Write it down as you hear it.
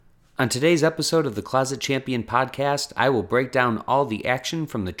On today's episode of the Closet Champion podcast, I will break down all the action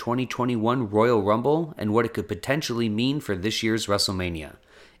from the 2021 Royal Rumble and what it could potentially mean for this year's WrestleMania.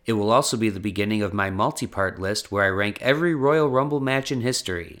 It will also be the beginning of my multi-part list where I rank every Royal Rumble match in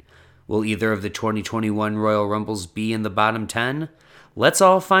history. Will either of the 2021 Royal Rumbles be in the bottom 10? Let's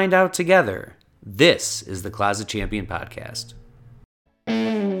all find out together. This is the Closet Champion podcast.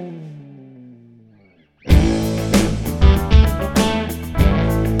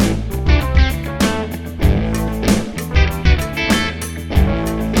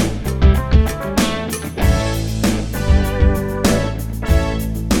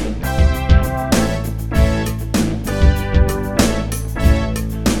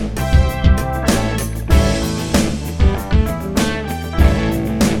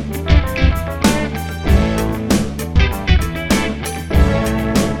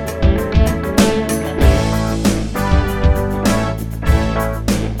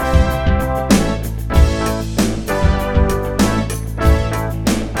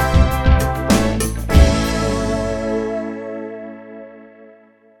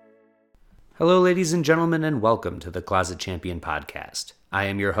 Hello, ladies and gentlemen, and welcome to the Closet Champion podcast. I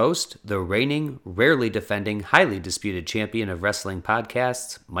am your host, the reigning, rarely defending, highly disputed champion of wrestling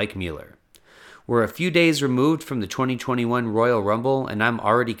podcasts, Mike Mueller. We're a few days removed from the 2021 Royal Rumble, and I'm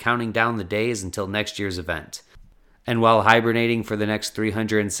already counting down the days until next year's event. And while hibernating for the next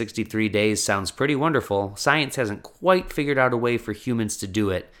 363 days sounds pretty wonderful, science hasn't quite figured out a way for humans to do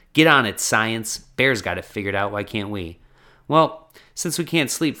it. Get on it, science. Bears got it figured out, why can't we? Well, since we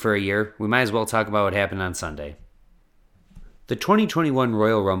can't sleep for a year, we might as well talk about what happened on Sunday. The 2021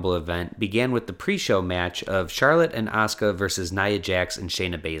 Royal Rumble event began with the pre-show match of Charlotte and Asuka versus Nia Jax and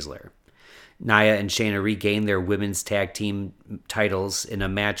Shayna Baszler. Nia and Shayna regained their women's tag team titles in a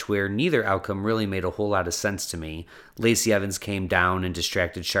match where neither outcome really made a whole lot of sense to me. Lacey Evans came down and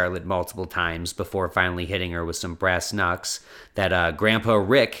distracted Charlotte multiple times before finally hitting her with some brass knucks that Grandpa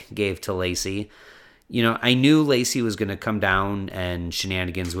Rick gave to Lacey. You know, I knew Lacey was going to come down and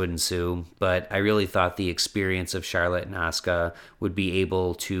shenanigans would ensue, but I really thought the experience of Charlotte and Asuka would be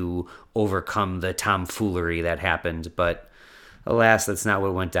able to overcome the tomfoolery that happened, but alas, that's not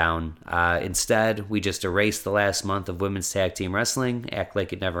what went down. Instead, we just erased the last month of women's tag team wrestling, act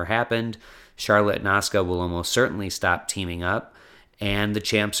like it never happened. Charlotte and Asuka will almost certainly stop teaming up, and the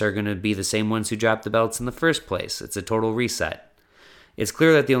champs are going to be the same ones who dropped the belts in the first place. It's a total reset. It's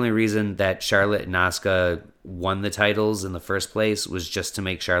clear that the only reason that Charlotte and Asuka won the titles in the first place was just to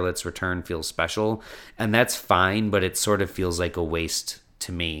make Charlotte's return feel special, and that's fine, but it sort of feels like a waste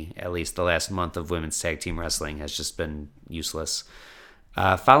to me. At least the last month of women's tag team wrestling has just been useless.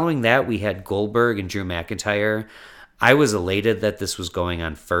 Following that, we had Goldberg and Drew McIntyre. I was elated that this was going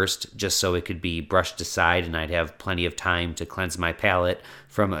on first, just so it could be brushed aside and I'd have plenty of time to cleanse my palate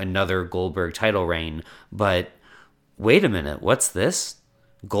from another Goldberg title reign, but wait a minute, what's this?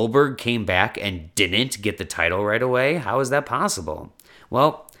 Goldberg came back and didn't get the title right away? How is that possible?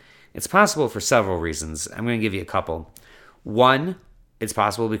 Well, it's possible for several reasons. I'm going to give you a couple. One, it's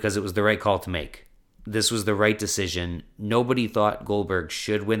possible because it was the right call to make. This was the right decision. Nobody thought Goldberg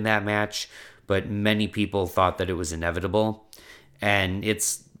should win that match, but many people thought that it was inevitable. And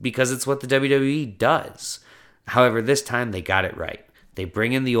it's because it's what the WWE does. However, this time they got it right. They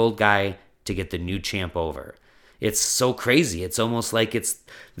bring in the old guy to get the new champ over. It's so crazy. It's almost like it's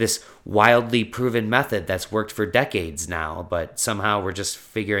this wildly proven method that's worked for decades now, but somehow we're just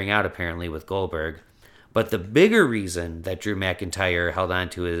figuring out apparently with Goldberg. But the bigger reason that Drew McIntyre held on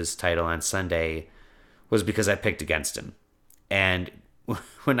to his title on Sunday was because I picked against him. And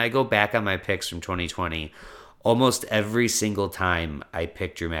when I go back on my picks from 2020, almost every single time I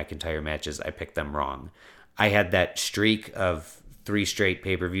picked Drew McIntyre matches, I picked them wrong. I had that streak of 3 straight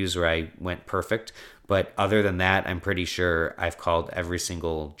pay-per-views where I went perfect. But other than that, I'm pretty sure I've called every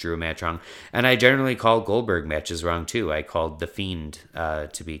single Drew match wrong. And I generally call Goldberg matches wrong, too. I called The Fiend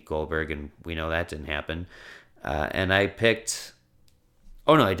to beat Goldberg, and we know that didn't happen. And I picked...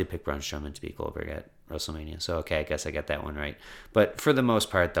 Oh, no, I did pick Braun Strowman to beat Goldberg at WrestleMania. So, okay, I guess I got that one right. But for the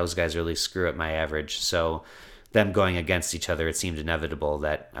most part, those guys really screw up my average. So them going against each other, it seemed inevitable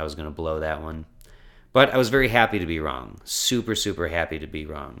that I was going to blow that one. But I was very happy to be wrong. Super, super happy to be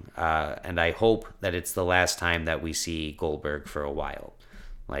wrong. And I hope that it's the last time that we see Goldberg for a while.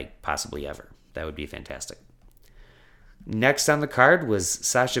 Like, possibly ever. That would be fantastic. Next on the card was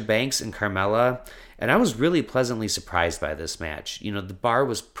Sasha Banks and Carmella. And I was really pleasantly surprised by this match. You know, the bar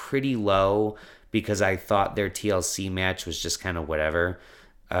was pretty low because I thought their TLC match was just kind of whatever.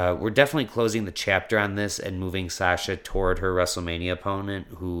 We're definitely closing the chapter on this and moving Sasha toward her WrestleMania opponent,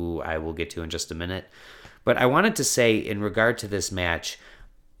 who I will get to in just a minute. But I wanted to say, in regard to this match,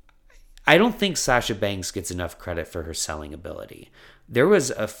 I don't think Sasha Banks gets enough credit for her selling ability. There was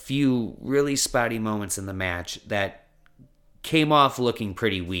a few really spotty moments in the match that came off looking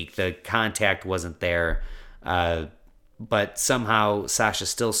pretty weak. The contact wasn't there, but somehow Sasha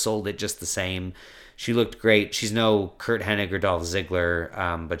still sold it just the same. She looked great. She's no Kurt Hennig or Dolph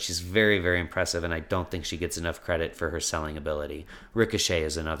Ziggler, but she's very, very impressive, and I don't think she gets enough credit for her selling ability. Ricochet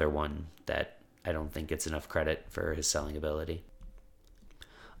is another one that I don't think gets enough credit for his selling ability.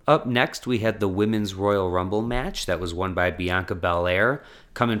 Up next, we had the Women's Royal Rumble match that was won by Bianca Belair,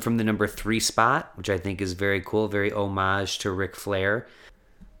 coming from the number 3 spot, which I think is very cool, very homage to Ric Flair.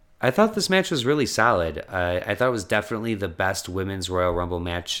 I thought this match was really solid. I thought it was definitely the best Women's Royal Rumble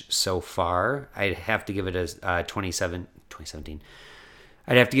match so far. I'd have to give it a 2017.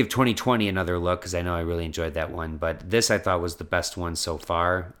 I'd have to give 2020 another look because I know I really enjoyed that one. But this I thought was the best one so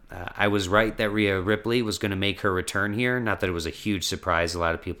far. I was right that Rhea Ripley was going to make her return here. Not that it was a huge surprise. A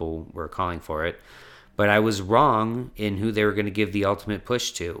lot of people were calling for it. But I was wrong in who they were going to give the ultimate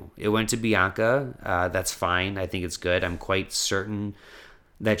push to. It went to Bianca. That's fine. I think it's good. I'm quite certain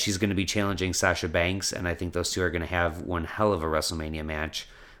that she's going to be challenging Sasha Banks. And I think those two are going to have one hell of a WrestleMania match.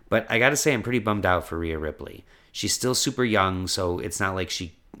 But I got to say, I'm pretty bummed out for Rhea Ripley. She's still super young, so it's not like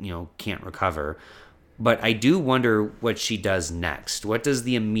she, can't recover. But I do wonder what she does next. What does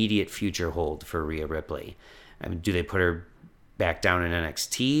the immediate future hold for Rhea Ripley? I mean, do they put her back down in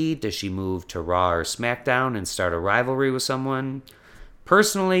NXT? Does she move to Raw or SmackDown and start a rivalry with someone?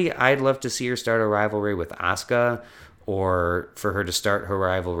 Personally, I'd love to see her start a rivalry with Asuka, or for her to start her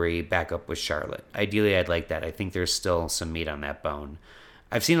rivalry back up with Charlotte. Ideally, I'd like that. I think there's still some meat on that bone.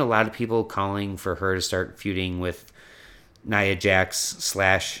 I've seen a lot of people calling for her to start feuding with Nia Jax /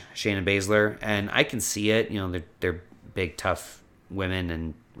 Shayna Baszler, and I can see it. They're big, tough women,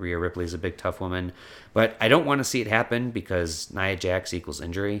 and Rhea Ripley's a big, tough woman. But I don't want to see it happen because Nia Jax equals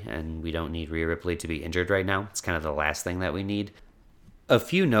injury, and we don't need Rhea Ripley to be injured right now. It's kind of the last thing that we need. A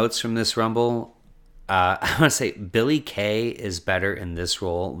few notes from this Rumble. I want to say Billie Kay is better in this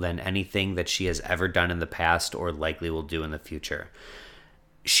role than anything that she has ever done in the past or likely will do in the future.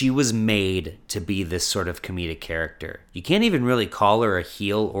 She was made to be this sort of comedic character. You can't even really call her a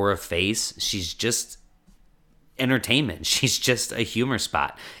heel or a face. She's just entertainment. She's just a humor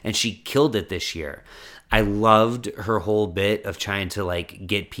spot. And she killed it this year. I loved her whole bit of trying to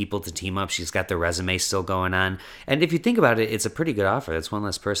get people to team up. She's got the resume still going on. And if you think about it, it's a pretty good offer. That's one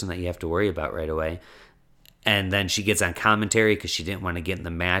less person that you have to worry about right away. And then she gets on commentary because she didn't want to get in the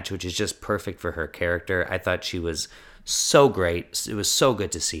match, which is just perfect for her character. I thought she was so great. It was so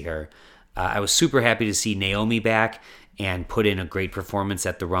good to see her. I was super happy to see Naomi back and put in a great performance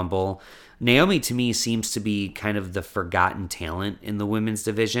at the Rumble. Naomi, to me, seems to be kind of the forgotten talent in the women's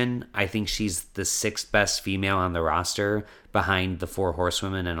division. I think she's the 6th best female on the roster behind the 4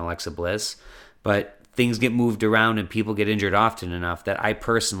 Horsewomen and Alexa Bliss. But things get moved around and people get injured often enough that I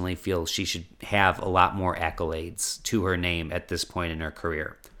personally feel she should have a lot more accolades to her name at this point in her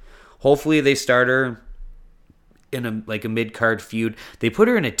career. Hopefully they start her in a mid-card feud. They put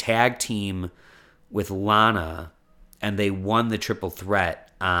her in a tag team with Lana, and they won the triple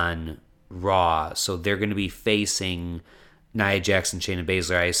threat on Raw. So they're going to be facing Nia Jax and Shayna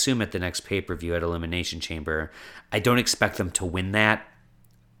Baszler, I assume, at the next pay-per-view at Elimination Chamber. I don't expect them to win that.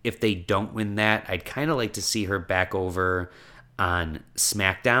 If they don't win that, I'd kind of like to see her back over on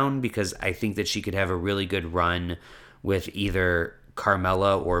SmackDown because I think that she could have a really good run with either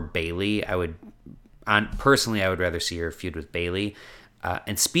Carmella or Bayley. Personally, I would rather see her feud with Bayley.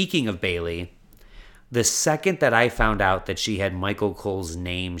 And speaking of Bayley, the second that I found out that she had Michael Cole's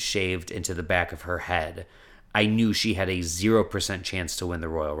name shaved into the back of her head, I knew she had a 0% chance to win the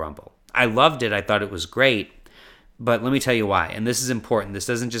Royal Rumble. I loved it. I thought it was great. But let me tell you why. And this is important. This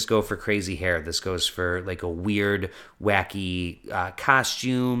doesn't just go for crazy hair. This goes for a weird, wacky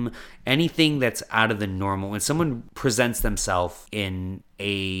costume, anything that's out of the normal. When someone presents themselves in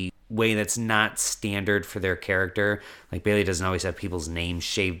a way that's not standard for their character, like Bayley doesn't always have people's names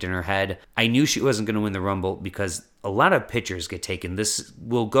shaved in her head. I knew she wasn't going to win the Rumble because a lot of pictures get taken. This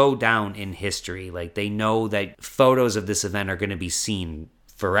will go down in history. They know that photos of this event are going to be seen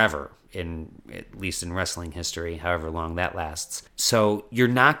forever, at least in wrestling history, however long that lasts. So you're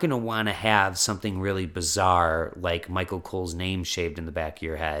not going to want to have something really bizarre like Michael Cole's name shaved in the back of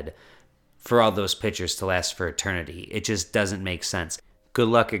your head for all those pictures to last for eternity. It just doesn't make sense. Good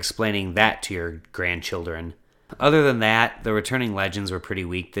luck explaining that to your grandchildren. Other than that, the returning legends were pretty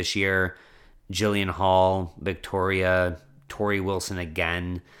weak this year. Jillian Hall, Victoria, Tori Wilson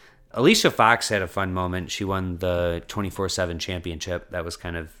again. Alicia Fox had a fun moment. She won the 24/7 championship. That was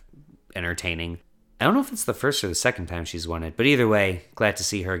kind of entertaining. I don't know if it's the first or the second time she's won it, but either way, glad to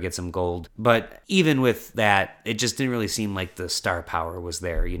see her get some gold. But even with that, it just didn't really seem like the star power was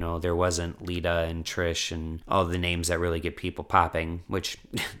there. You know, there wasn't Lita and Trish and all the names that really get people popping, which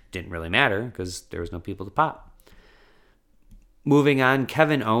didn't really matter because there was no people to pop. Moving on,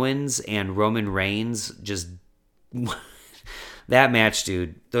 Kevin Owens and Roman Reigns just... that match,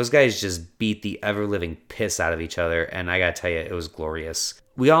 dude, those guys just beat the ever-living piss out of each other, and I gotta tell you, it was glorious.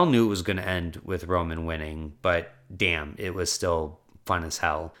 We all knew it was going to end with Roman winning, but damn, it was still fun as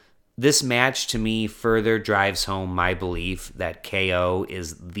hell. This match, to me, further drives home my belief that KO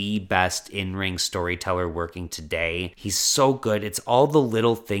is the best in-ring storyteller working today. He's so good. It's all the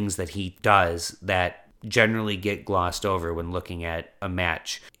little things that he does that generally get glossed over when looking at a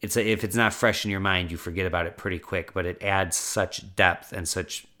match. If it's not fresh in your mind, you forget about it pretty quick, but it adds such depth and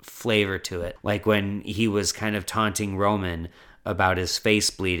such flavor to it. Like when he was kind of taunting Roman about his face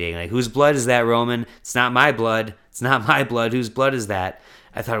bleeding. Like, whose blood is that, Roman? It's not my blood. It's not my blood. Whose blood is that?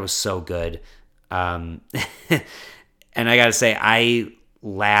 I thought it was so good. And I gotta say, I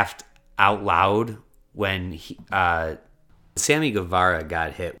laughed out loud when Sammy Guevara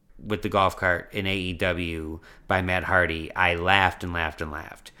got hit with the golf cart in AEW by Matt Hardy. I laughed and laughed and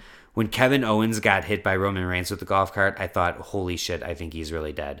laughed. When Kevin Owens got hit by Roman Reigns with the golf cart, I thought, holy shit, I think he's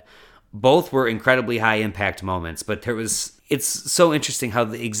really dead. Both were incredibly high impact moments, but it's so interesting how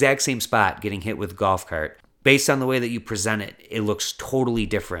the exact same spot getting hit with a golf cart, based on the way that you present it, it looks totally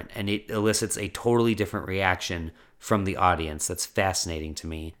different and it elicits a totally different reaction from the audience. That's fascinating to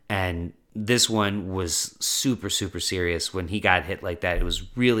me. And this one was super, super serious. When he got hit like that, it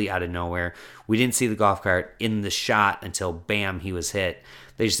was really out of nowhere. We didn't see the golf cart in the shot until bam, he was hit.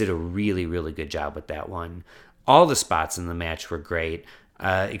 They just did a really, really good job with that one. All the spots in the match were great.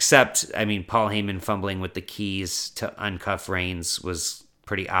 Except, I mean, Paul Heyman fumbling with the keys to uncuff Reigns was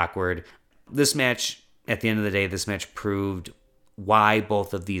pretty awkward. This match, at the end of the day, this match proved why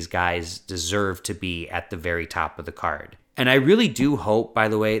both of these guys deserve to be at the very top of the card. And I really do hope, by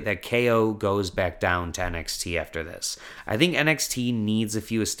the way, that KO goes back down to NXT after this. I think NXT needs a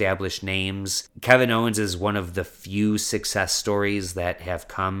few established names. Kevin Owens is one of the few success stories that have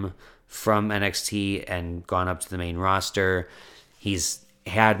come from NXT and gone up to the main roster. He's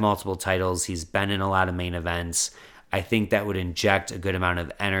had multiple titles. He's been in a lot of main events. I think that would inject a good amount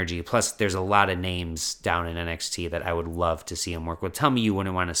of energy. Plus, there's a lot of names down in NXT that I would love to see him work with. Tell me you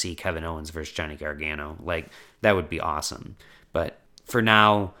wouldn't want to see Kevin Owens versus Johnny Gargano. Like, that would be awesome. But for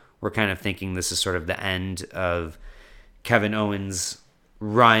now, we're kind of thinking this is sort of the end of Kevin Owens'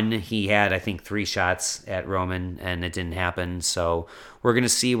 run. He had, I think, 3 shots at Roman, and it didn't happen. So we're going to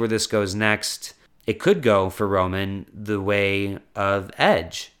see where this goes next. It could go for Roman the way of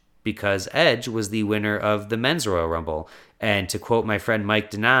Edge, because Edge was the winner of the Men's Royal Rumble. And to quote my friend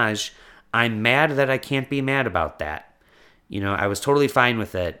Mike Denage, I'm mad that I can't be mad about that. You know, I was totally fine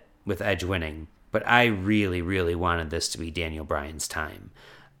with it, with Edge winning, but I really, really wanted this to be Daniel Bryan's time.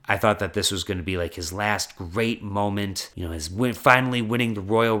 I thought that this was going to be like his last great moment, you know, his finally winning the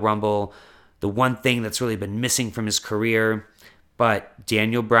Royal Rumble, the one thing that's really been missing from his career. But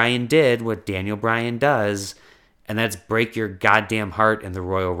Daniel Bryan did what Daniel Bryan does, and that's break your goddamn heart in the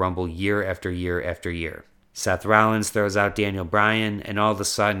Royal Rumble year after year after year. Seth Rollins throws out Daniel Bryan, and all of a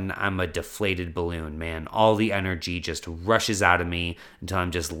sudden, I'm a deflated balloon, man. All the energy just rushes out of me until I'm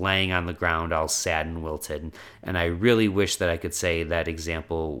just laying on the ground all sad and wilted. And I really wish that I could say that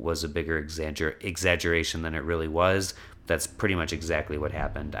example was a bigger exaggeration than it really was. That's pretty much exactly what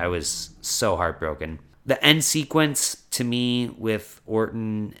happened. I was so heartbroken. The end sequence, to me, with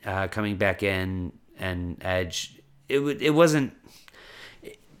Orton coming back in and Edge, it wasn't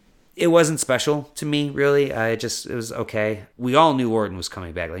special to me, really. It was okay. We all knew Orton was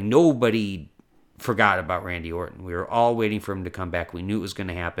coming back. Like, nobody forgot about Randy Orton. We were all waiting for him to come back. We knew it was going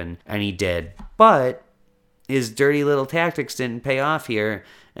to happen, and he did. But his dirty little tactics didn't pay off here,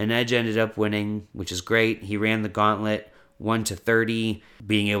 and Edge ended up winning, which is great. He ran the gauntlet 1-30,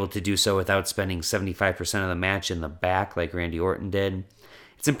 being able to do so without spending 75% of the match in the back like Randy Orton did.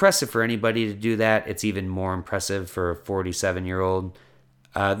 It's impressive for anybody to do that. It's even more impressive for a 47-year-old.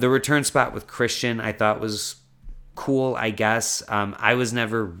 The return spot with Christian I thought was cool, I guess. I was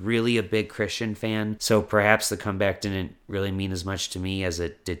never really a big Christian fan, so perhaps the comeback didn't really mean as much to me as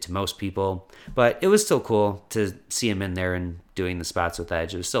it did to most people. But it was still cool to see him in there and doing the spots with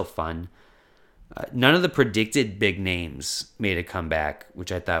Edge. It was still fun. None of the predicted big names made a comeback, which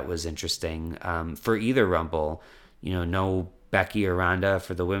I thought was interesting for either Rumble. You know, no Becky or Ronda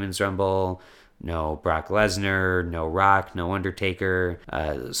for the Women's Rumble, no Brock Lesnar, no Rock, no Undertaker.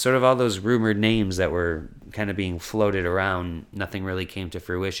 Sort of all those rumored names that were kind of being floated around, nothing really came to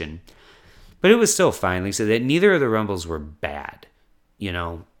fruition. But it was still fine. Like I said, that neither of the Rumbles were bad. You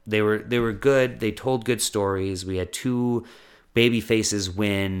know, they were good. They told good stories. We had two baby faces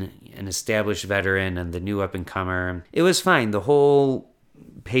win, an established veteran and the new up and comer. It was fine. The whole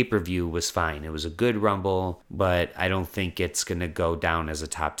pay-per-view was fine. It was a good Rumble, but I don't think it's going to go down as a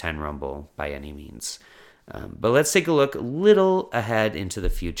top 10 Rumble by any means. But let's take a look a little ahead into the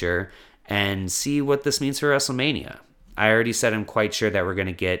future and see what this means for WrestleMania. I already said I'm quite sure that we're going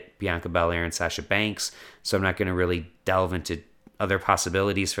to get Bianca Belair and Sasha Banks, so I'm not going to really delve into other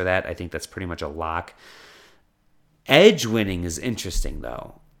possibilities for that. I think that's pretty much a lock. Edge winning is interesting,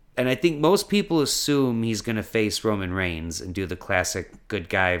 though. And I think most people assume he's going to face Roman Reigns and do the classic good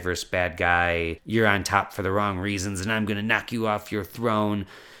guy versus bad guy. You're on top for the wrong reasons, and I'm going to knock you off your throne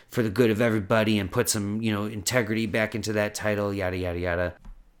for the good of everybody and put some, integrity back into that title, yada, yada, yada.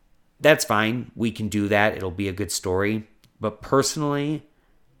 That's fine. We can do that. It'll be a good story. But personally,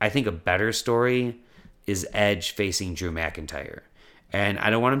 I think a better story is Edge facing Drew McIntyre. And I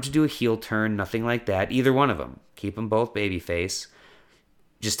don't want him to do a heel turn, nothing like that. Either one of them. Keep them both babyface.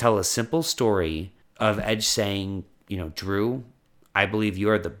 Just tell a simple story of Edge saying, Drew, I believe you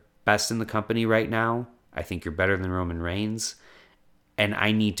are the best in the company right now. I think you're better than Roman Reigns. And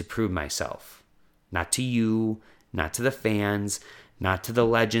I need to prove myself. Not to you, not to the fans, not to the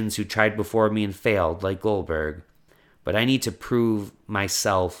legends who tried before me and failed, like Goldberg. But I need to prove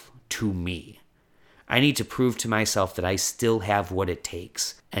myself to me. I need to prove to myself that I still have what it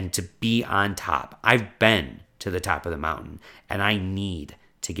takes and to be on top. I've been to the top of the mountain and I need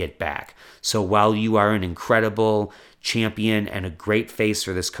to get back. So while you are an incredible champion and a great face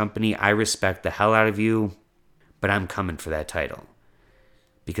for this company, I respect the hell out of you, but I'm coming for that title.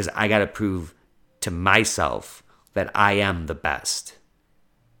 Because I got to prove to myself that I am the best.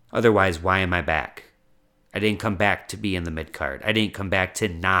 Otherwise, why am I back? I didn't come back to be in the mid-card. I didn't come back to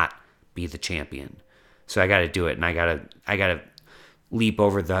not be the champion. So I got to do it, and I got to leap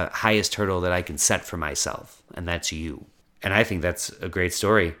over the highest hurdle that I can set for myself, and that's you. And I think that's a great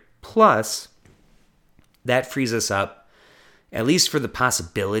story. Plus, that frees us up, at least for the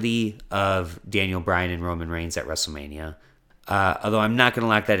possibility of Daniel Bryan and Roman Reigns at WrestleMania. Although I'm not going to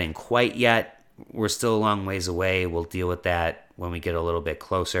lock that in quite yet. We're still a long ways away. We'll deal with that when we get a little bit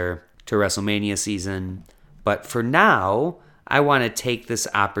closer to WrestleMania season. But for now, I want to take this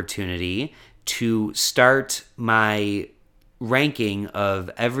opportunity to start my ranking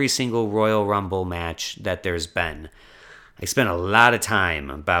of every single Royal Rumble match that there's been. I spent a lot of time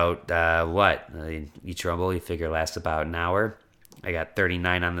about, each Rumble, you figure, lasts about an hour. I got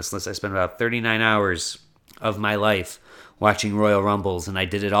 39 on this list. I spent about 39 hours of my life watching Royal Rumbles, and I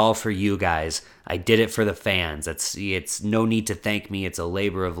did it all for you guys. I did it for the fans. It's no need to thank me. It's a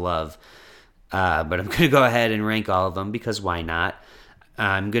labor of love. But I'm going to go ahead and rank all of them because why not?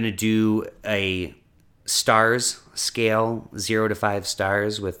 I'm going to do a stars scale, 0 to 5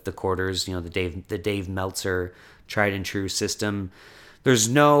 stars with the quarters, the Dave Meltzer tried and true system. There's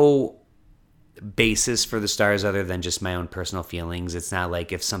no basis for the stars other than just my own personal feelings. It's not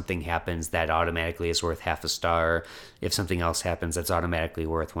like if something happens that automatically is worth half a star. If something else happens that's automatically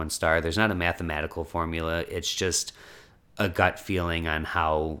worth 1 star. There's not a mathematical formula. It's just a gut feeling on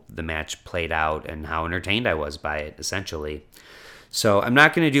how the match played out and how entertained I was by it, essentially. So I'm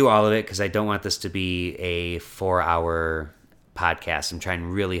not going to do all of it because I don't want this to be a 4-hour podcast. I'm trying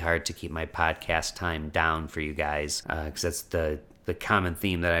really hard to keep my podcast time down for you guys because that's the common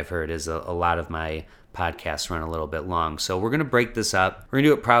theme that I've heard is a lot of my podcasts run a little bit long. So we're going to break this up. We're going to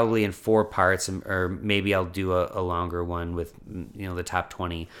do it probably in 4 parts, or maybe I'll do a longer one with the top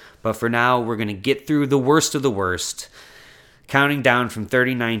 20. But for now, we're going to get through the worst of the worst, counting down from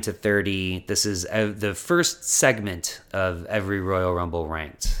 39 to 30. This is the first segment of every Royal Rumble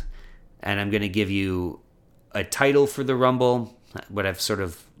ranked. And I'm going to give you a title for the Rumble, what I've sort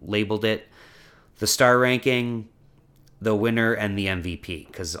of labeled it, the star ranking, the winner, and the MVP,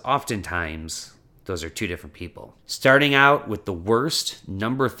 because oftentimes those are 2 different people. Starting out with the worst,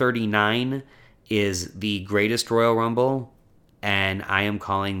 number 39 is the greatest Royal Rumble, and I am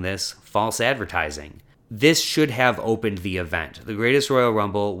calling this false advertising. This should have opened the event. The greatest Royal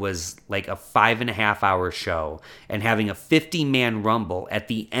Rumble was like a 5.5-hour show, and having a 50-man Rumble at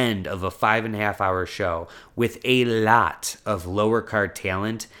the end of a 5.5-hour show with a lot of lower card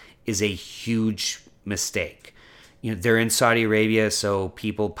talent is a huge mistake. They're in Saudi Arabia, so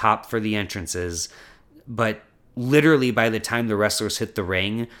people pop for the entrances, but literally by the time the wrestlers hit the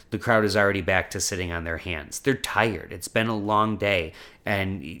ring, the crowd is already back to sitting on their hands. They're tired. It's been a long day,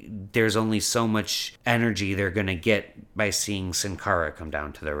 and there's only so much energy they're going to get by seeing Sin Cara come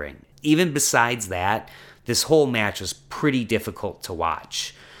down to the ring. Even besides that, this whole match was pretty difficult to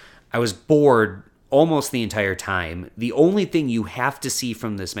watch. I was bored almost the entire time. The only thing you have to see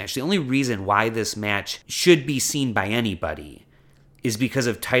from this match, the only reason why this match should be seen by anybody, is because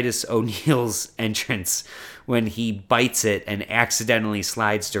of Titus O'Neil's entrance when he bites it and accidentally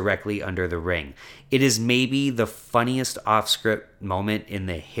slides directly under the ring. It is maybe the funniest off-script moment in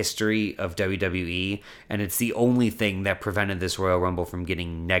the history of WWE, and it's the only thing that prevented this Royal Rumble from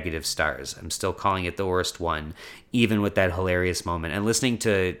getting negative stars. I'm still calling it the worst one, even with that hilarious moment. And listening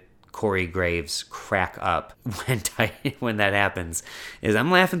to Corey Graves crack up when that happens is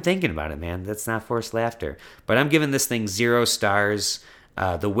I'm laughing thinking about it, man. That's not forced laughter. But I'm giving this thing 0 stars.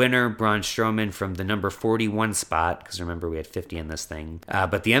 The winner, Braun Strowman, from the number 41 spot, because remember we had 50 in this thing.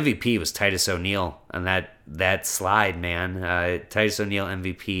 But the MVP was Titus O'Neil on that slide, man. Titus O'Neil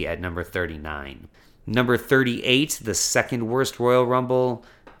MVP at number 39. Number 38, the second worst Royal Rumble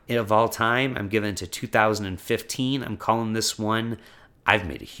of all time. I'm giving it to 2015. I'm calling this one I've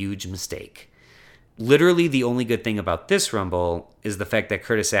made a huge mistake. Literally the only good thing about this Rumble is the fact that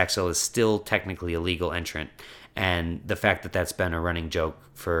Curtis Axel is still technically a legal entrant. And the fact that that's been a running joke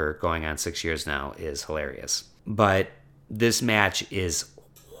for going on 6 years now is hilarious. But this match is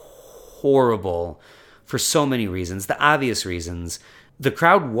horrible for so many reasons. The obvious reasons. The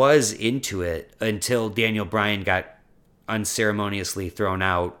crowd was into it until Daniel Bryan got unceremoniously thrown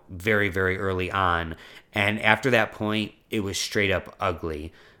out very, very early on. And after that point, it was straight up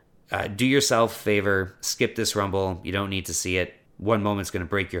ugly. Do yourself a favor, skip this Rumble. You don't need to see it. One moment's going to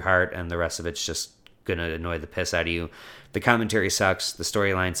break your heart, and the rest of it's just going to annoy the piss out of you. The commentary sucks. The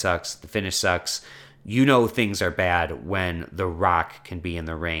storyline sucks. The finish sucks. You know things are bad when The Rock can be in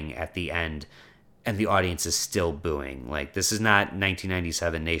the ring at the end and the audience is still booing. Like, this is not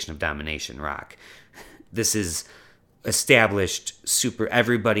 1997 Nation of Domination Rock. This is established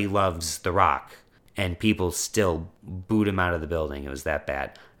everybody loves The Rock, and people still booed him out of the building. It was that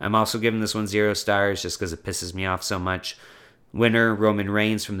bad. I'm also giving this one 0 stars just because it pisses me off so much. Winner, Roman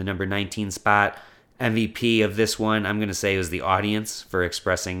Reigns from the number 19 spot. MVP of this one, I'm going to say, was the audience for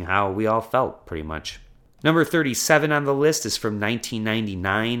expressing how we all felt, pretty much. Number 37 on the list is from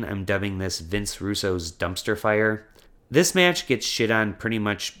 1999. I'm dubbing this Vince Russo's Dumpster Fire. This match gets shit on pretty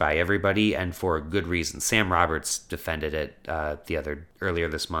much by everybody, and for a good reason. Sam Roberts defended it earlier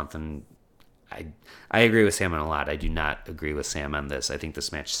this month, and I agree with Sam on a lot. I do not agree with Sam on this. I think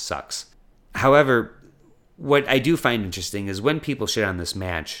this match sucks. However, what I do find interesting is when people shit on this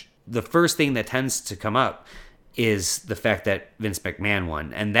match, the first thing that tends to come up is the fact that Vince McMahon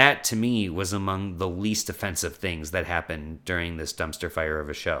won. And that, to me, was among the least offensive things that happened during this dumpster fire of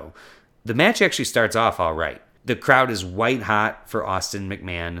a show. The match actually starts off all right. The crowd is white hot for Austin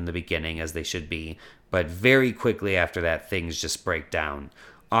McMahon in the beginning, as they should be. But very quickly after that, things just break down.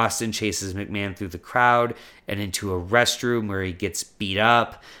 Austin chases McMahon through the crowd and into a restroom where he gets beat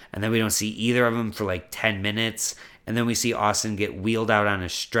up. And then we don't see either of them for like 10 minutes. And then we see Austin get wheeled out on a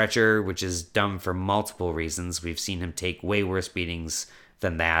stretcher, which is dumb for multiple reasons. We've seen him take way worse beatings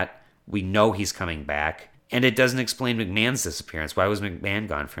than that. We know he's coming back. And it doesn't explain McMahon's disappearance. Why was McMahon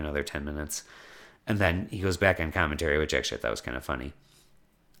gone for another 10 minutes? And then he goes back on commentary, which actually I thought was kind of funny.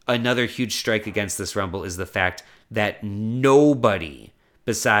 Another huge strike against this Rumble is the fact that nobody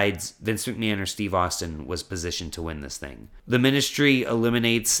besides Vince McMahon or Steve Austin was positioned to win this thing. The Ministry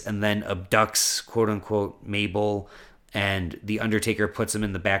eliminates and then abducts, quote-unquote, Mabel, and The Undertaker puts him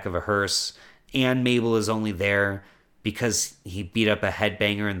in the back of a hearse, and Mabel is only there because he beat up a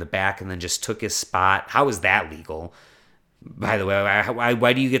headbanger in the back and then just took his spot. How is that legal? By the way,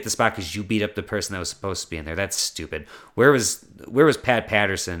 why do you get the spot because you beat up the person that was supposed to be in there? That's stupid. Where was Pat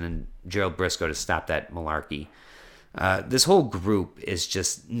Patterson and Gerald Briscoe to stop that malarkey? This whole group is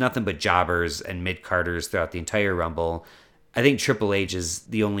just nothing but jobbers and mid-carders throughout the entire Rumble. I think Triple H is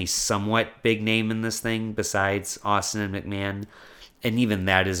the only somewhat big name in this thing besides Austin and McMahon. And even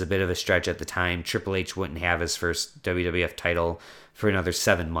that is a bit of a stretch at the time. Triple H wouldn't have his first WWF title for another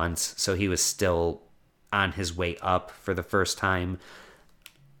 7 months, so he was still on his way up for the first time.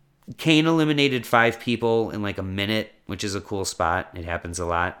 Kane eliminated 5 people in like a minute, which is a cool spot. It happens a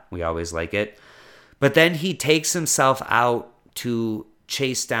lot. We always like it. But then he takes himself out to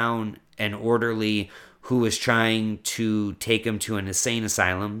chase down an orderly who was trying to take him to an insane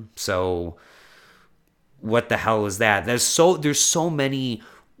asylum. So what the hell was that? There's so many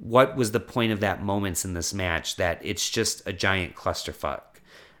what was the point of that moments in this match that it's just a giant clusterfuck.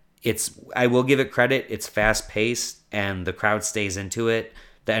 I will give it credit, it's fast paced and the crowd stays into it.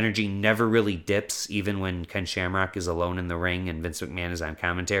 The energy never really dips, even when Ken Shamrock is alone in the ring and Vince McMahon is on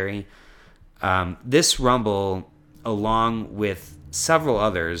commentary. This Rumble, along with several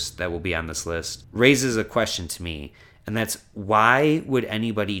others that will be on this list, raises a question to me. And that's, why would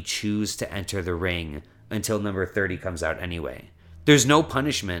anybody choose to enter the ring until number 30 comes out anyway? There's no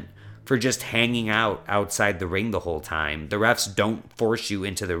punishment for just hanging out outside the ring the whole time. The refs don't force you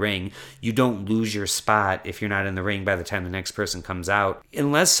into the ring. You don't lose your spot if you're not in the ring by the time the next person comes out.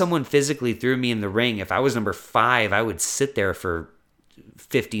 Unless someone physically threw me in the ring, if I was number 5, I would sit there for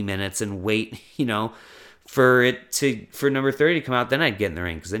 50 minutes and wait, for number 30 to come out. Then I'd get in the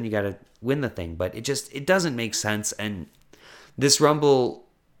ring, because then you got to win the thing. But it doesn't make sense. And this Rumble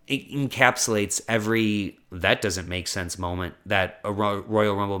encapsulates every that doesn't make sense moment that a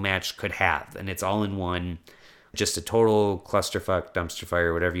Royal Rumble match could have. And it's all in one. Just a total clusterfuck, dumpster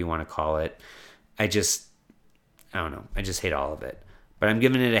fire, whatever you want to call it. I don't know. I just hate all of it. But I'm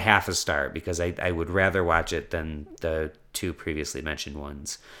giving it a half a star because I would rather watch it than the 2 previously mentioned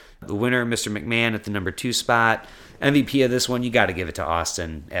ones. The winner, Mr. McMahon, at the number 2 spot. MVP of this one, you got to give it to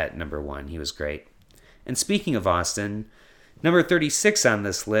Austin at number 1. He was great. And speaking of Austin, number 36 on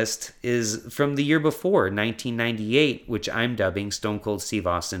this list is from the year before, 1998, which I'm dubbing Stone Cold Steve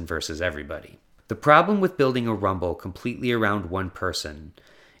Austin versus everybody. The problem with building a Rumble completely around one person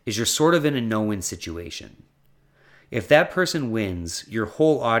is you're sort of in a no-win situation. If that person wins, your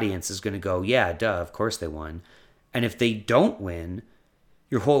whole audience is going to go, yeah, duh, of course they won. And if they don't win,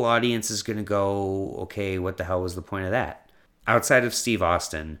 your whole audience is going to go, okay, what the hell was the point of that? Outside of Steve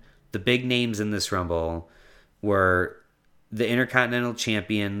Austin, the big names in this Rumble were the Intercontinental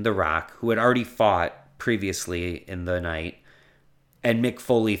Champion, The Rock, who had already fought previously in the night, and Mick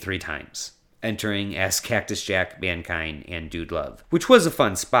Foley 3 times, entering as Cactus Jack, Mankind, and Dude Love, which was a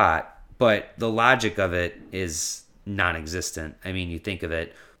fun spot, but the logic of it is non-existent. I mean, you think of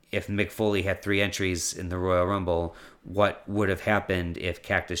it, if Mick Foley had 3 entries in the Royal Rumble, what would have happened if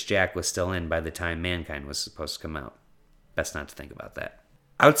Cactus Jack was still in by the time Mankind was supposed to come out? Best not to think about that.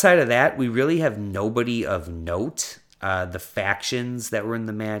 Outside of that, we really have nobody of note. The factions that were in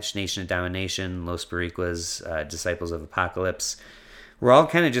the match, Nation of Domination, Los Boricuas, Disciples of Apocalypse, were all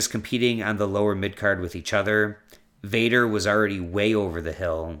kind of just competing on the lower mid-card with each other. Vader was already way over the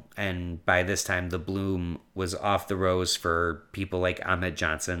hill, and by this time the bloom was off the rose for people like Ahmed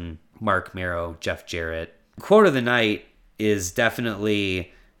Johnson, Mark Marrow, Jeff Jarrett. Quote of the night is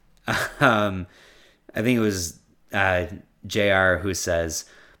definitely, I think it was JR who says,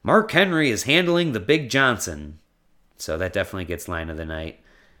 "Mark Henry is handling the Big Johnson." So that definitely gets line of the night.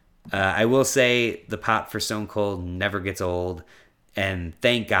 I will say the pop for Stone Cold never gets old. And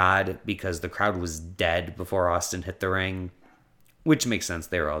thank God, because the crowd was dead before Austin hit the ring. Which makes sense.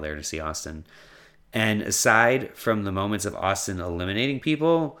 They were all there to see Austin. And aside from the moments of Austin eliminating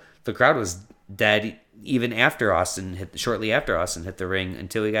people, the crowd was dead even after shortly after Austin hit the ring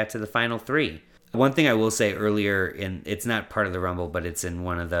until we got to the final 3. One thing I will say earlier, it's not part of the Rumble, but it's in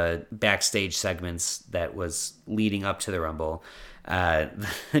one of the backstage segments that was leading up to the Rumble. The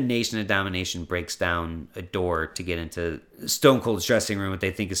Nation of Domination breaks down a door to get into Stone Cold's dressing room, what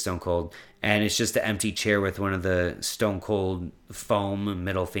they think is Stone Cold, and it's just an empty chair with one of the Stone Cold foam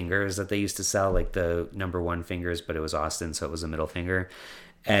middle fingers that they used to sell, like the number 1 fingers, but it was Austin, so it was a middle finger.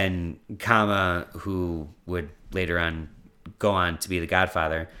 And Kama, who would later on go on to be the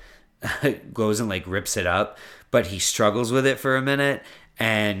Godfather, goes and rips it up, but he struggles with it for a minute,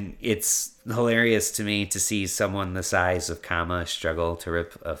 and it's hilarious to me to see someone the size of Kama struggle to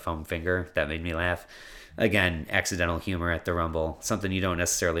rip a foam finger. That made me laugh. Again, accidental humor at the Rumble, something you don't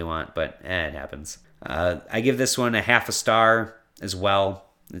necessarily want, but it happens. I give this one a half a star as well.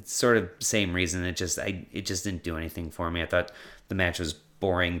 It's sort of the same reason. It just didn't do anything for me. I thought the match was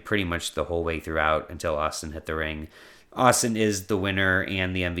boring pretty much the whole way throughout until Austin hit the ring. Austin is the winner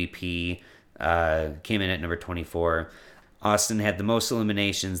and the MVP. Came in at number 24. Austin had the most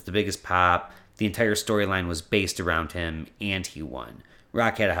eliminations, the biggest pop. The entire storyline was based around him, and he won.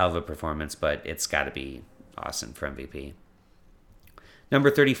 Rock had a hell of a performance, but it's got to be Austin for MVP. Number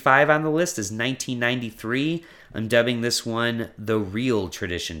 35 on the list is 1993. I'm dubbing this one The Real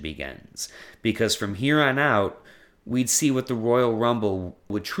Tradition Begins, because from here on out, we'd see what the Royal Rumble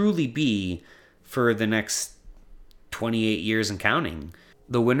would truly be for the next 28 years and counting.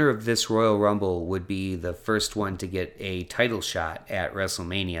 The winner of this Royal Rumble would be the first one to get a title shot at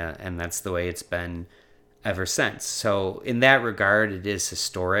WrestleMania, and that's the way it's been ever since. So in that regard, it is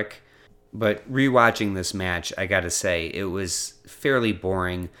historic. But rewatching this match, I gotta say, it was fairly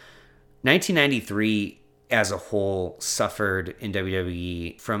boring. 1993 as a whole suffered in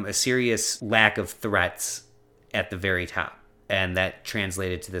WWE from a serious lack of threats at the very top. and that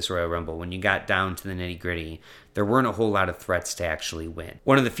translated to this Royal Rumble. When you got down to the nitty-gritty, there weren't a whole lot of threats to actually win.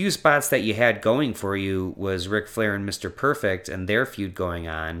 One of the few spots that you had going for you was Ric Flair and Mr. Perfect and their feud going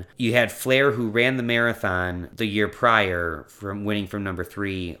on. You had Flair, who ran the marathon the year prior, from winning from number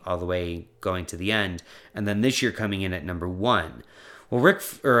 3 all the way going to the end, and then this year coming in at number 1. Well,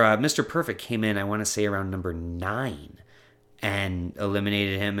 Mr. Perfect came in, I want to say, around number 9 and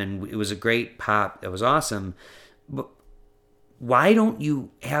eliminated him, and it was a great pop. That was awesome. But why don't you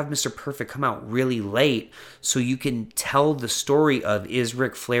have Mr. Perfect come out really late so you can tell the story of, is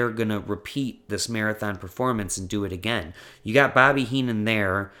Ric Flair going to repeat this marathon performance and do it again? You got Bobby Heenan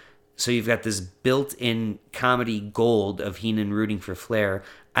there, so you've got this built-in comedy gold of Heenan rooting for Flair.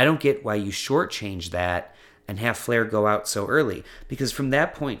 I don't get why you shortchange that and have Flair go out so early, because from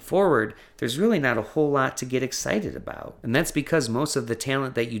that point forward, there's really not a whole lot to get excited about. And that's because most of the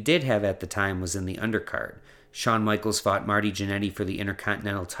talent that you did have at the time was in the undercard. Shawn Michaels fought Marty Jannetty for the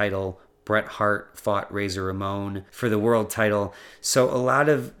Intercontinental title. Bret Hart fought Razor Ramon for the world title. So a lot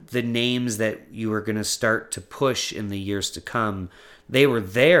of the names that you were going to start to push in the years to come, they were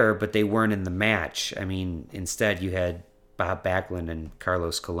there, but they weren't in the match. I mean, instead you had Bob Backlund and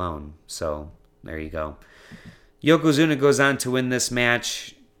Carlos Colon. So there you go. Yokozuna goes on to win this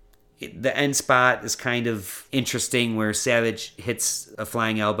match. The end spot is kind of interesting, where Savage hits a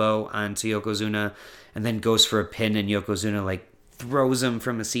flying elbow onto Yokozuna and then goes for a pin, and Yokozuna throws him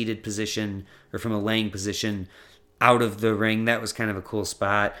from a seated position or from a laying position out of the ring. That was kind of a cool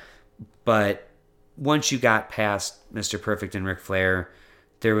spot. But once you got past Mr. Perfect and Ric Flair,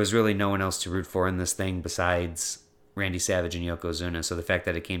 there was really no one else to root for in this thing besides Randy Savage and Yokozuna. So the fact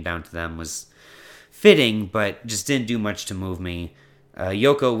that it came down to them was fitting, but just didn't do much to move me.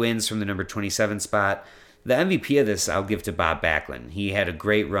 Yoko wins from the number 27 spot. The MVP of this I'll give to Bob Backlund. He had a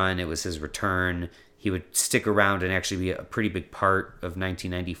great run. It was his return. He would stick around and actually be a pretty big part of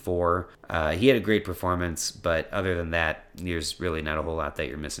 1994. He had a great performance, but other than that, there's really not a whole lot that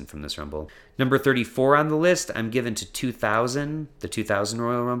you're missing from this Rumble. Number 34 on the list, I'm giving to 2000, the 2000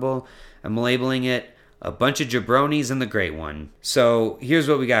 Royal Rumble. I'm labeling it a bunch of jabronis and the great one. So here's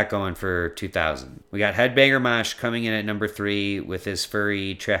what we got going for 2000. We got Headbanger Mosh coming in at number 3 with his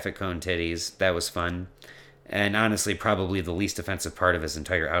furry traffic cone titties. That was fun. And honestly, probably the least offensive part of his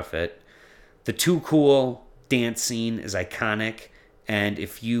entire outfit. The Too Cool dance scene is iconic. And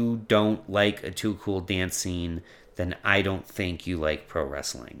if you don't like a Too Cool dance scene, then I don't think you like pro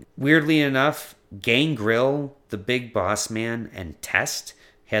wrestling. Weirdly enough, Gangrel, the Big Boss Man, and Test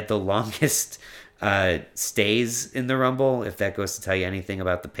had the longest stays in the Rumble. If that goes to tell you anything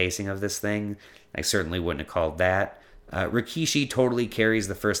about the pacing of this thing, I certainly wouldn't have called that. Rikishi totally carries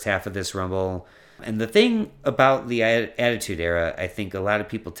the first half of this Rumble. And the thing about the Attitude Era, I think a lot of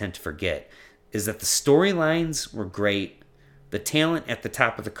people tend to forget, is that the storylines were great. The talent at the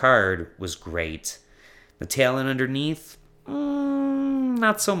top of the card was great. The talent underneath,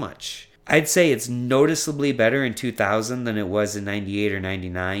 not so much. I'd say it's noticeably better in 2000 than it was in 98 or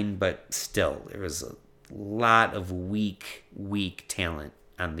 99, but still, there was a lot of weak talent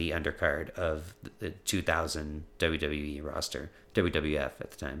on the undercard of the 2000 WWE roster, WWF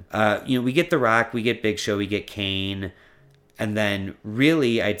at the time. We get The Rock, we get Big Show, we get Kane, and then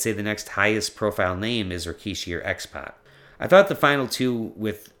really, I'd say the next highest profile name is Rikishi or X-Pac. I thought the final two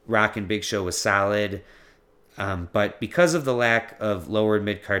with Rock and Big Show was solid. But because of the lack of lower and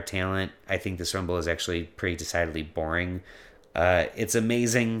mid-card talent, I think this Rumble is actually pretty decidedly boring. It's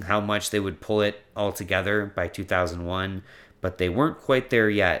amazing how much they would pull it all together by 2001, but they weren't quite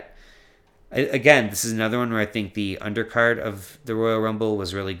there yet. Again, this is another one where I think the undercard of the Royal Rumble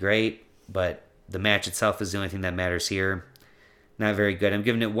was really great, but the match itself is the only thing that matters here. Not very good. I'm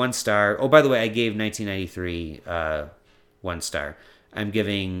giving it 1 star. Oh, by the way, I gave 1993 1 star. I'm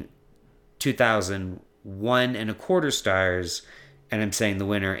giving 2000 1.25 stars, and I'm saying the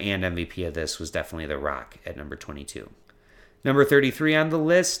winner and MVP of this was definitely The Rock at number 22. Number 33 on the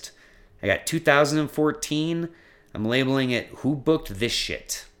list, I got 2014. I'm labeling it Who Booked This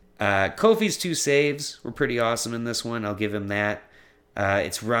Shit? Kofi's 2 saves were pretty awesome in this one. I'll give him that.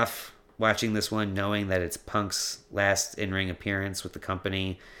 It's rough watching this one, knowing that it's Punk's last in-ring appearance with the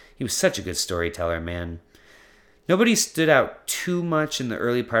company. He was such a good storyteller, man. Nobody stood out too much in the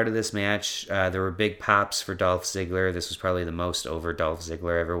early part of this match. There were big pops for Dolph Ziggler. This was probably the most over Dolph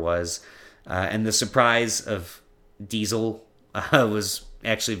Ziggler ever was. And the surprise of Diesel was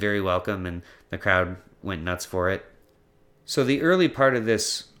actually very welcome, and the crowd went nuts for it. So the early part of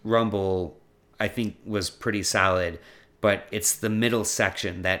this Rumble, I think, was pretty solid, but it's the middle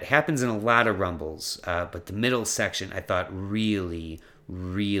section that happens in a lot of Rumbles. But the middle section, I thought, really,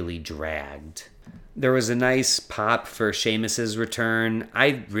 really dragged. There was a nice pop for Sheamus's return.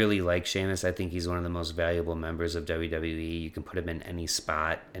 I really like Sheamus. I think he's one of the most valuable members of WWE. You can put him in any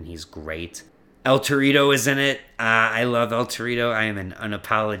spot, and he's great. El Torito is in it. I love El Torito. I am an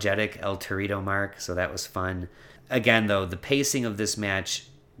unapologetic El Torito mark, so that was fun. Again, though, the pacing of this match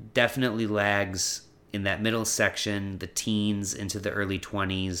definitely lags in that middle section, the teens into the early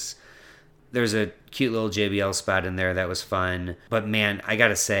 20s. There's a cute little JBL spot in there that was fun. But man, I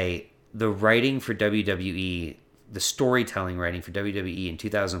gotta say, the writing for WWE, the storytelling writing for WWE in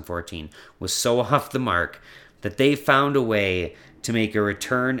 2014 was so off the mark that they found a way to make a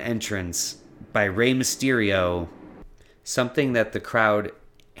return entrance by Rey Mysterio something that the crowd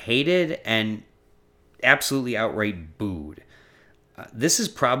hated and absolutely outright booed. This is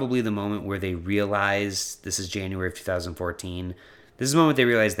probably the moment where they realized, this is January of 2014, this is the moment they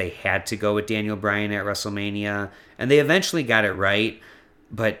realized they had to go with Daniel Bryan at WrestleMania, and they eventually got it right,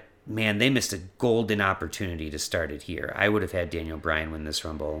 but man, they missed a golden opportunity to start it here. I would have had Daniel Bryan win this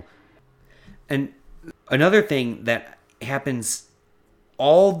Rumble. And another thing that happens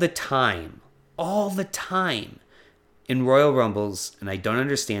all the time in Royal Rumbles, and I don't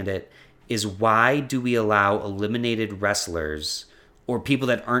understand it, is why do we allow eliminated wrestlers or people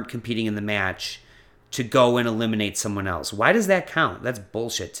that aren't competing in the match to go and eliminate someone else? Why does that count? That's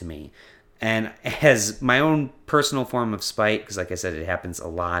bullshit to me. And as my own personal form of spite, because like I said, it happens a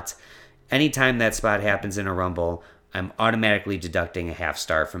lot, anytime that spot happens in a Rumble, I'm automatically deducting a half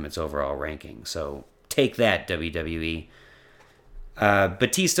star from its overall ranking. So take that, WWE.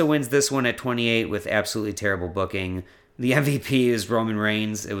 Batista wins this one at 28 with absolutely terrible booking. The MVP is Roman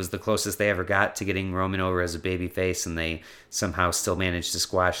Reigns. It was the closest they ever got to getting Roman over as a babyface, and they somehow still managed to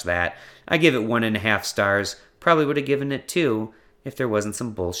squash that. I give it 1.5 stars. Probably would have given it 2 if there wasn't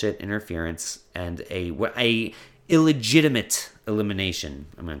some bullshit interference and a illegitimate elimination,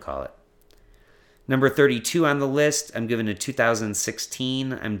 I'm going to call it. Number 32 on the list, I'm giving it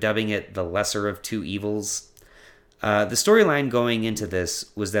 2016. I'm dubbing it the lesser of two evils. The storyline going into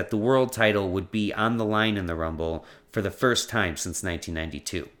this was that the world title would be on the line in the Rumble for the first time since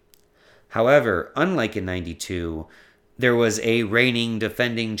 1992. However, unlike in 92, there was a reigning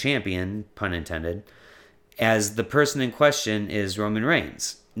defending champion, pun intended, as the person in question is Roman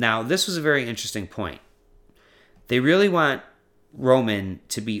Reigns. Now, this was a very interesting point. They really want Roman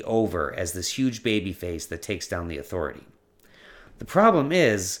to be over as this huge babyface that takes down the Authority. The problem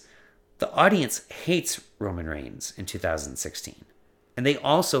is, the audience hates Roman Reigns in 2016, and they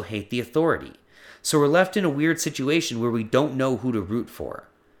also hate the Authority. So we're left in a weird situation where we don't know who to root for.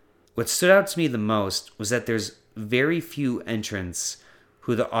 What stood out to me the most was that there's very few entrants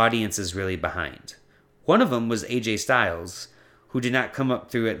who the audience is really behind. One of them was AJ Styles, who did not come up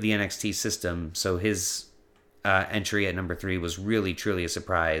through the NXT system, so his entry at number 3 was really, truly a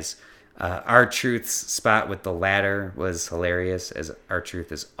surprise. R-Truth's spot with the ladder was hilarious, as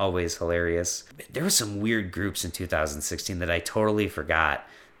R-Truth is always hilarious. There were some weird groups in 2016 that I totally forgot.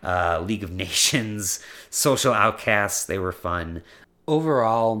 League of Nations, Social Outcasts, they were fun.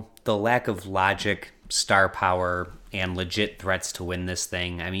 Overall, the lack of logic, star power, and legit threats to win this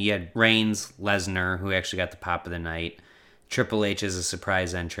thing. I mean, you had Reigns, Lesnar, who actually got the pop of the night. Triple H as a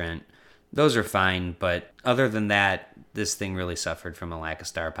surprise entrant. Those are fine, but other than that, this thing really suffered from a lack of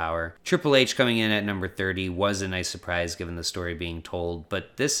star power. Triple H coming in at number 30 was a nice surprise given the story being told,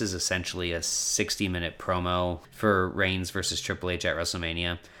 but this is essentially a 60-minute promo for Reigns versus Triple H at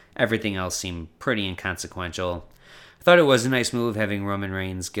WrestleMania. Everything else seemed pretty inconsequential. I thought it was a nice move having Roman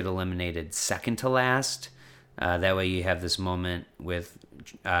Reigns get eliminated second to last. That way you have this moment with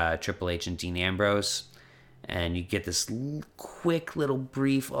Triple H and Dean Ambrose, and you get this quick little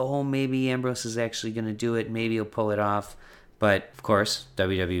brief, oh, maybe Ambrose is actually going to do it, maybe he'll pull it off. But, of course,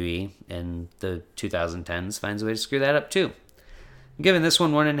 WWE in the 2010s finds a way to screw that up, too. I'm giving this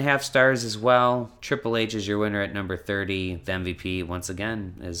one 1.5 stars as well. Triple H is your winner at number 30. The MVP, once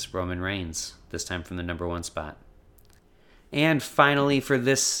again, is Roman Reigns, this time from the number 1 spot. And finally, for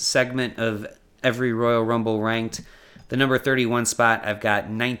this segment of every Royal Rumble ranked, the number 31 spot, I've got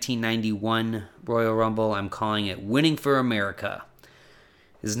 1991 Royal Rumble. I'm calling it Winning for America.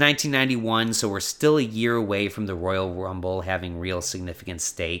 This is 1991, so we're still a year away from the Royal Rumble having real significant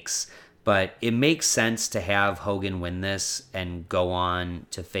stakes. But it makes sense to have Hogan win this and go on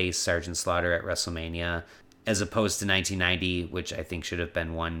to face Sergeant Slaughter at WrestleMania, as opposed to 1990, which I think should have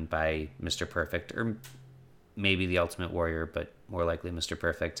been won by Mr. Perfect, or maybe the Ultimate Warrior, but more likely Mr.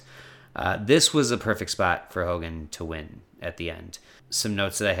 Perfect. This was a perfect spot for Hogan to win at the end. Some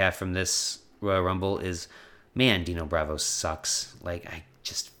notes that I have from this Royal Rumble is, man, Dino Bravo sucks. Like, I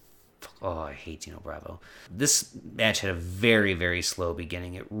just Oh, I hate Dino Bravo. This match had a very, very slow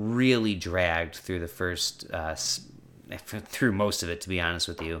beginning. It really dragged through the first, through most of it, to be honest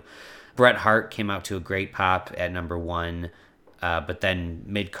with you. Bret Hart came out to a great pop at number 1, but then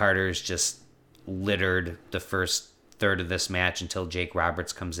mid-carders just littered the first third of this match until Jake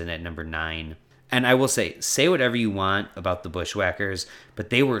Roberts comes in at number 9. And I will say whatever you want about the Bushwhackers, but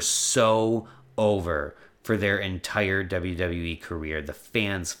they were so over for their entire WWE career. The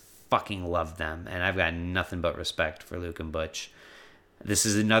fans fucking loved them, and I've got nothing but respect for Luke and Butch. This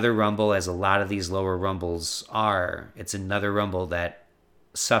is another Rumble, as a lot of these lower Rumbles are. It's another Rumble that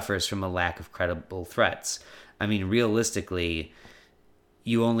suffers from a lack of credible threats. I mean, realistically,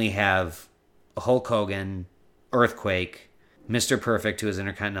 you only have Hulk Hogan, Earthquake, Mr. Perfect, who was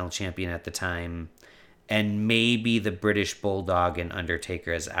Intercontinental Champion at the time, and maybe the British Bulldog and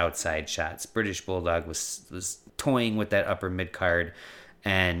Undertaker as outside shots. British Bulldog was toying with that upper mid-card,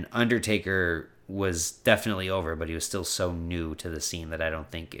 and Undertaker was definitely over, but he was still so new to the scene that I don't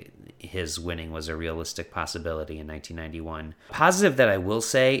think his winning was a realistic possibility in 1991. Positive that I will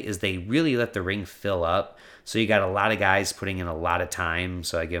say is they really let the ring fill up. So you got a lot of guys putting in a lot of time,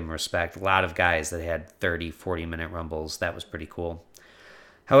 so I give them respect. A lot of guys that had 30, 40-minute Rumbles. That was pretty cool.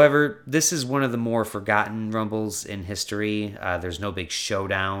 However, this is one of the more forgotten Rumbles in history. There's no big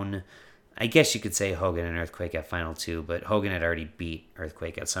showdown. I guess you could say Hogan and Earthquake at Final 2, but Hogan had already beat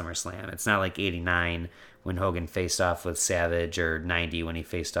Earthquake at SummerSlam. It's not like 89 when Hogan faced off with Savage, or 90 when he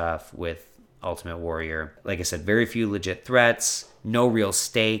faced off with Ultimate Warrior. Like I said, very few legit threats, no real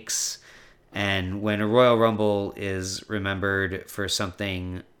stakes, and when a Royal Rumble is remembered for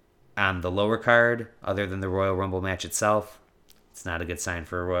something on the lower card, other than the Royal Rumble match itself, it's not a good sign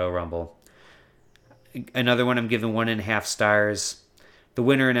for a Royal Rumble. Another one I'm giving 1.5 stars. The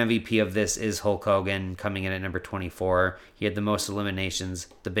winner and MVP of this is Hulk Hogan, coming in at number 24. He had the most eliminations,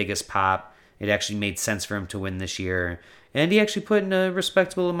 the biggest pop. It actually made sense for him to win this year. And he actually put in a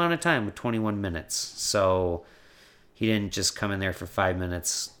respectable amount of time with 21 minutes. So he didn't just come in there for 5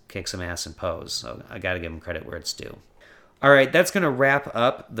 minutes, kick some ass, and pose. So I got to give him credit where it's due. All right, that's going to wrap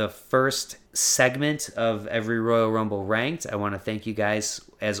up the first segment of Every Royal Rumble Ranked. I want to thank you guys,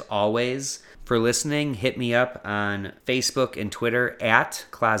 as always, for listening. Hit me up on Facebook and Twitter at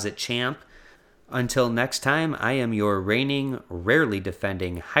Closet Champ. Until next time, I am your reigning, rarely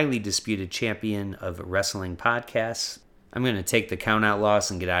defending, highly disputed champion of wrestling podcasts. I'm going to take the count-out loss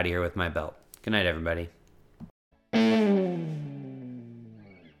and get out of here with my belt. Good night, everybody.